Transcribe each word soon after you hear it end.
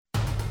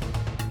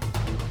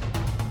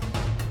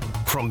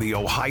From the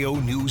Ohio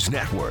News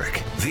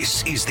Network,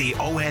 this is the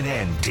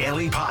ONN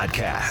Daily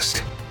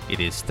Podcast. It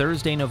is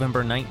Thursday,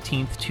 November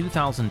 19th,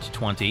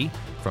 2020.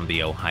 From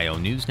the Ohio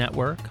News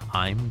Network,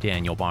 I'm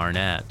Daniel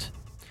Barnett.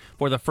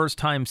 For the first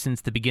time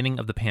since the beginning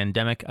of the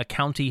pandemic, a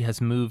county has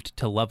moved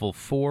to level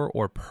 4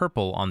 or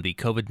purple on the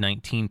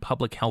COVID-19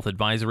 public health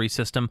advisory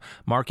system,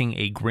 marking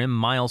a grim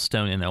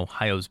milestone in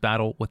Ohio's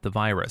battle with the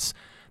virus.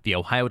 The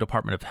Ohio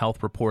Department of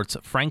Health reports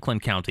Franklin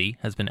County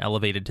has been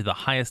elevated to the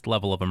highest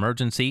level of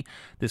emergency.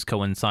 This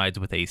coincides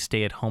with a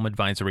stay-at-home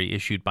advisory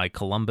issued by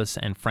Columbus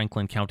and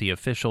Franklin County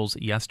officials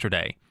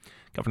yesterday.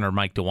 Governor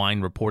Mike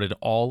DeWine reported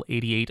all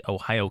 88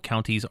 Ohio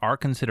counties are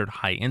considered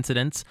high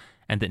incidence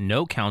and that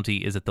no county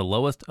is at the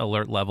lowest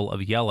alert level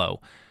of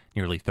yellow.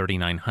 Nearly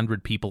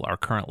 3,900 people are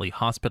currently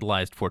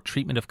hospitalized for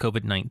treatment of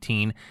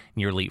COVID-19,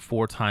 nearly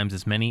 4 times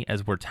as many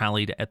as were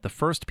tallied at the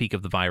first peak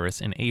of the virus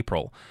in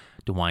April.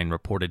 DeWine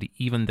reported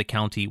even the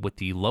county with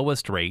the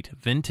lowest rate,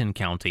 Vinton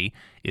County,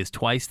 is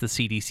twice the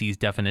CDC's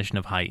definition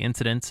of high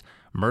incidence.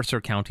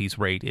 Mercer County's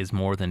rate is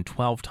more than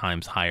 12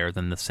 times higher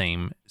than the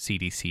same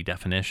CDC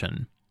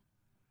definition.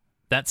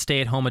 That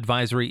stay-at-home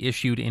advisory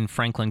issued in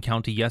Franklin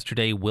County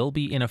yesterday will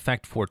be in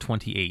effect for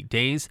 28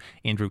 days.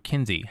 Andrew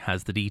Kinsey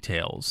has the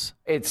details.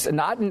 It's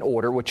not an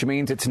order, which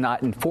means it's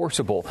not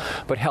enforceable,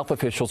 but health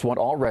officials want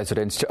all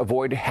residents to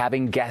avoid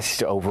having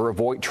guests over,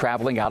 avoid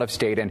traveling out of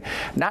state, and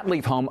not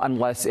leave home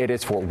unless it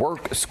is for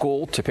work,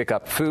 school, to pick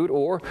up food,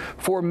 or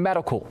for a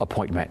medical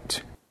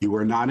appointment. You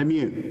are not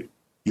immune.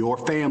 Your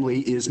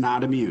family is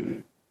not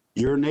immune.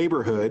 Your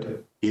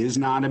neighborhood is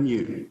not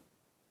immune.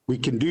 We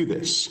can do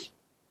this.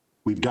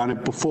 We've done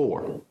it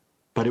before,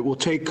 but it will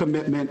take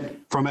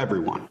commitment from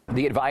everyone.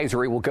 The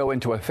advisory will go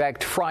into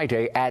effect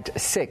Friday at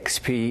 6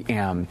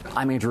 p.m.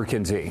 I'm Andrew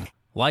Kinsey.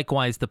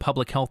 Likewise, the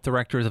public health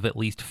directors of at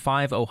least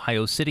 5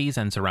 Ohio cities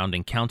and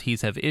surrounding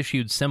counties have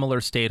issued similar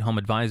stay-at-home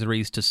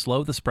advisories to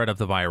slow the spread of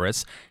the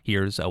virus.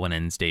 Here's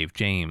ONN's Dave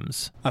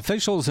James.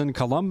 Officials in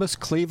Columbus,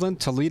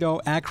 Cleveland,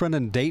 Toledo, Akron,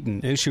 and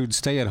Dayton issued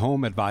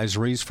stay-at-home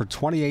advisories for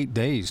 28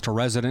 days to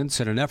residents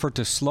in an effort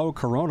to slow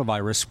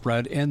coronavirus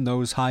spread in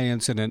those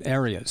high-incident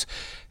areas.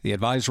 The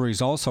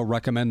advisories also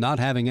recommend not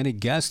having any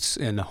guests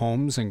in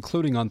homes,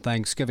 including on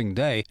Thanksgiving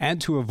Day,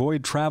 and to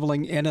avoid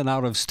traveling in and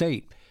out of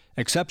state.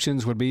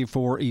 Exceptions would be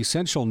for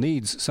essential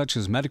needs such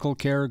as medical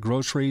care,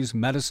 groceries,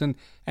 medicine,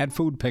 and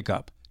food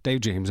pickup. Dave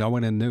James,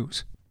 ONN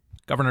News.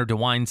 Governor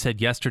DeWine said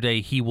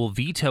yesterday he will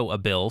veto a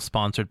bill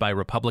sponsored by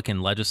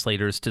Republican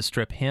legislators to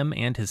strip him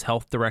and his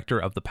health director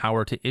of the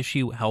power to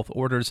issue health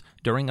orders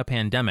during a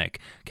pandemic.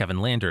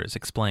 Kevin Landers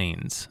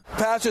explains.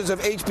 Passage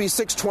of HB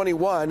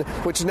 621,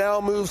 which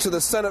now moves to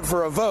the Senate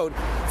for a vote,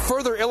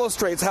 further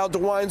illustrates how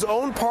DeWine's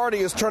own party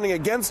is turning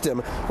against him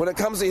when it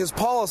comes to his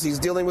policies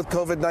dealing with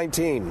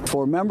COVID-19.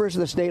 For members of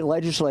the state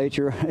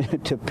legislature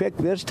to pick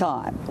this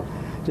time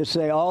to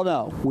say, oh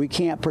no, we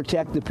can't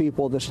protect the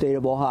people of the state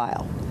of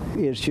Ohio,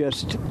 is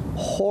just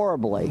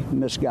horribly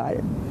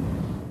misguided.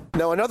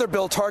 Now, another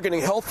bill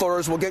targeting health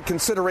orders will get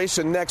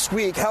consideration next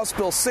week. House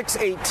Bill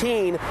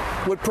 618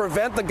 would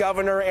prevent the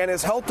governor and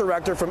his health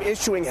director from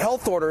issuing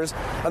health orders,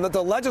 and that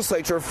the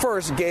legislature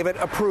first gave it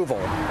approval.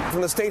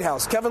 From the State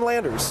House, Kevin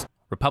Landers.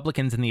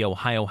 Republicans in the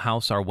Ohio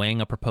House are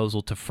weighing a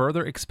proposal to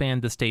further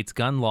expand the state's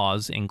gun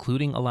laws,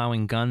 including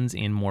allowing guns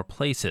in more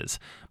places.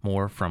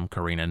 More from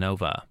Karina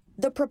Nova.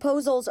 The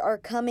proposals are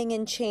coming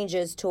in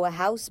changes to a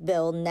House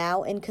bill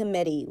now in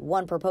committee.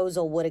 One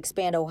proposal would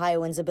expand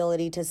Ohioans'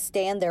 ability to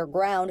stand their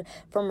ground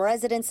from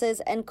residences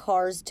and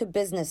cars to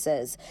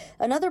businesses.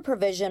 Another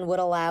provision would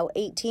allow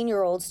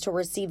 18-year-olds to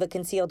receive a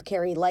concealed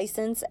carry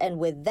license and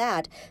with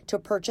that to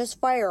purchase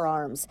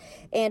firearms.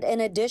 And an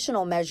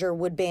additional measure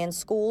would ban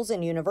schools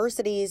and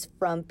universities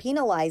from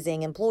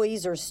penalizing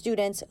employees or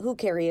students who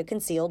carry a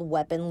concealed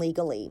weapon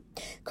legally.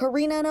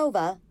 Karina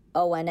Nova,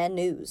 ONN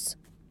News.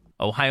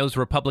 Ohio's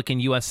Republican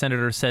U.S.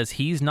 Senator says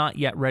he's not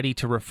yet ready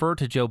to refer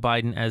to Joe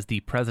Biden as the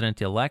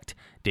president-elect.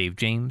 Dave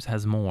James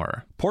has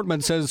more.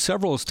 Portman says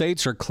several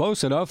states are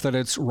close enough that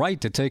it's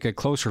right to take a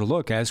closer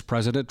look, as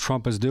President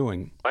Trump is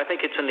doing. I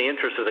think it's in the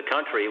interest of the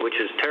country, which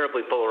is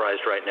terribly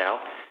polarized right now.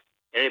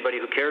 Anybody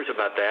who cares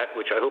about that,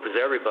 which I hope is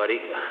everybody,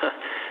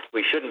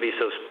 we shouldn't be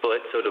so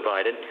split, so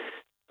divided,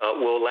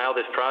 will allow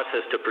this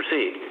process to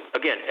proceed,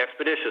 again,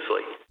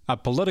 expeditiously. A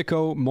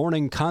Politico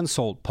Morning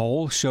Consult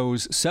poll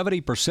shows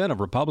 70% of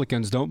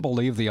Republicans don't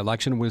believe the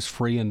election was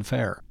free and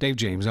fair. Dave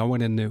James,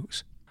 ONN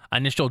News.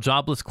 Initial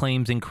jobless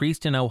claims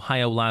increased in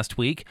Ohio last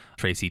week.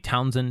 Tracy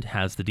Townsend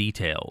has the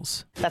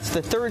details. That's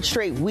the third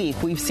straight week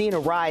we've seen a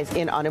rise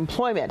in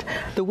unemployment.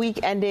 The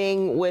week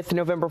ending with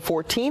November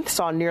 14th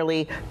saw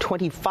nearly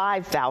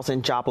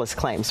 25,000 jobless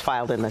claims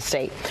filed in the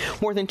state.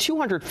 More than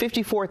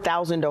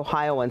 254,000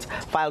 Ohioans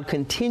filed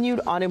continued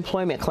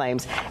unemployment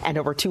claims, and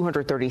over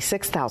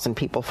 236,000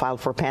 people filed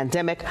for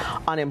pandemic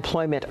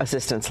unemployment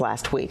assistance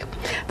last week.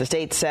 The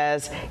state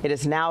says it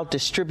has now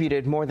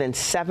distributed more than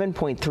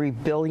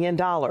 $7.3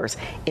 billion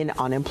in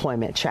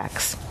unemployment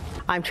checks.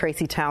 I'm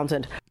Tracy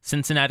Townsend.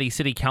 Cincinnati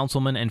City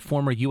Councilman and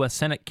former U.S.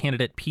 Senate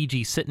candidate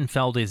P.G.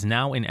 Sittenfeld is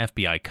now in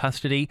FBI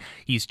custody.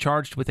 He's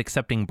charged with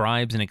accepting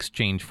bribes in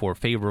exchange for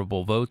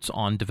favorable votes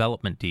on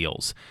development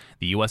deals.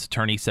 The U.S.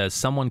 attorney says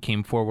someone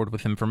came forward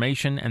with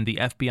information, and the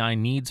FBI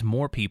needs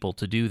more people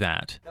to do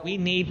that. We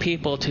need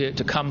people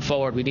to come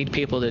forward. We need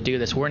people to do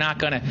this. We're not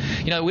going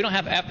to, we don't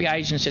have FBI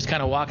agents just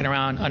kind of walking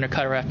around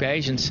undercover FBI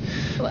agents.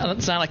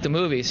 It's not like the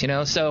movies,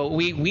 So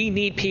we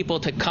need people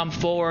to come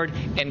forward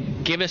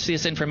and give us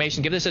this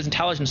information, give us this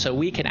intelligence so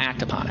we can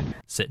act upon it.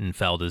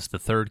 Sittenfeld is the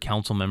third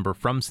council member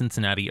from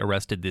Cincinnati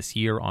arrested this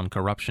year on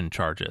corruption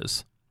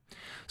charges.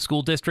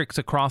 School districts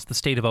across the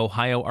state of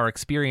Ohio are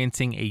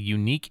experiencing a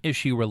unique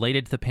issue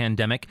related to the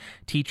pandemic.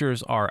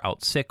 Teachers are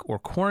out sick or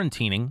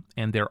quarantining,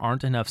 and there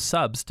aren't enough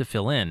subs to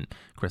fill in.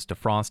 Krista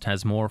Frost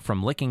has more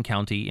from Licking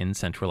County in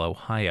central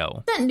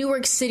Ohio. At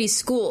Newark City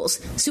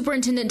Schools,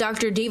 Superintendent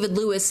Dr. David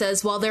Lewis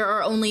says while there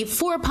are only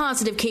 4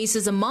 positive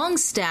cases among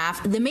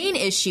staff, the main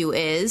issue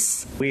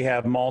is we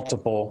have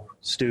multiple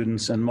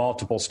students and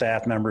multiple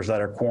staff members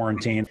that are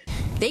quarantined.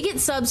 They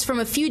get subs from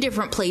a few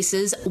different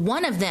places,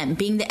 one of them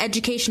being the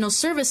Educational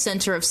Service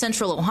Center of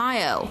Central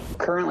Ohio.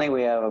 Currently,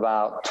 we have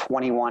about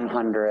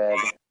 2,100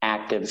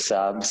 active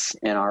subs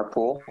in our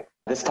pool.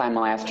 This time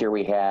last year,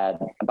 we had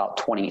about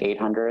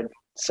 2,800,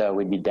 so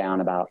we'd be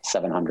down about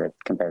 700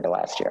 compared to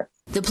last year.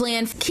 The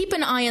plan, keep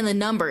an eye on the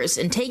numbers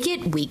and take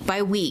it week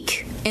by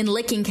week. In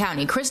Licking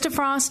County, Krista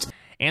Frost.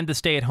 And the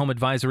stay-at-home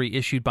advisory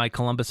issued by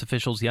Columbus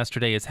officials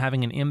yesterday is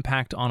having an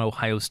impact on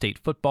Ohio State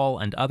football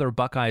and other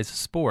Buckeyes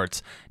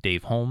sports.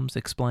 Dave Holmes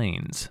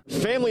explains.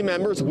 Family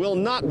members will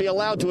not be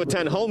allowed to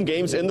attend home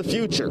games in the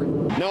future.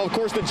 Now, of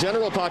course, the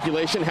general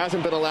population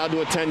hasn't been allowed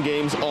to attend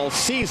games all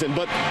season,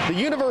 but the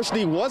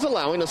university was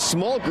allowing a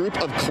small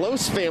group of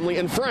close family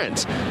and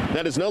friends.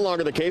 That is no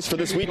longer the case for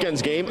this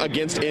weekend's game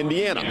against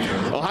Indiana.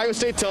 Ohio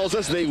State tells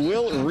us they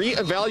will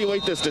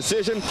reevaluate this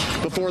decision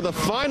before the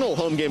final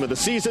home game of the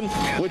season,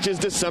 which is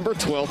December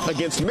 12th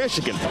against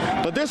Michigan.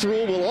 But this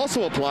rule will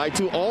also apply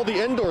to all the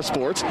indoor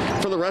sports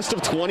for the rest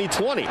of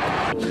 2020.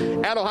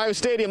 At Ohio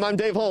Stadium, I'm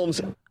Dave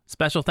Holmes.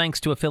 Special thanks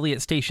to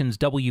affiliate stations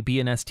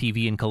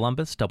WBNS-TV in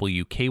Columbus,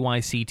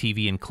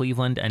 WKYC-TV in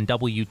Cleveland, and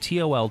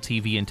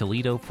WTOL-TV in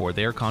Toledo for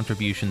their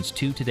contributions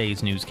to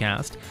today's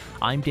newscast.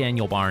 I'm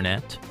Daniel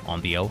Barnett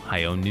on the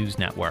Ohio News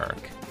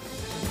Network.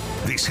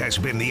 This has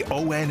been the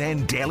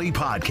ONN Daily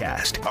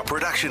Podcast, a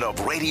production of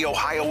Radio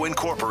Ohio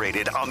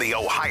Incorporated on the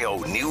Ohio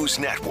News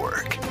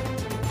Network.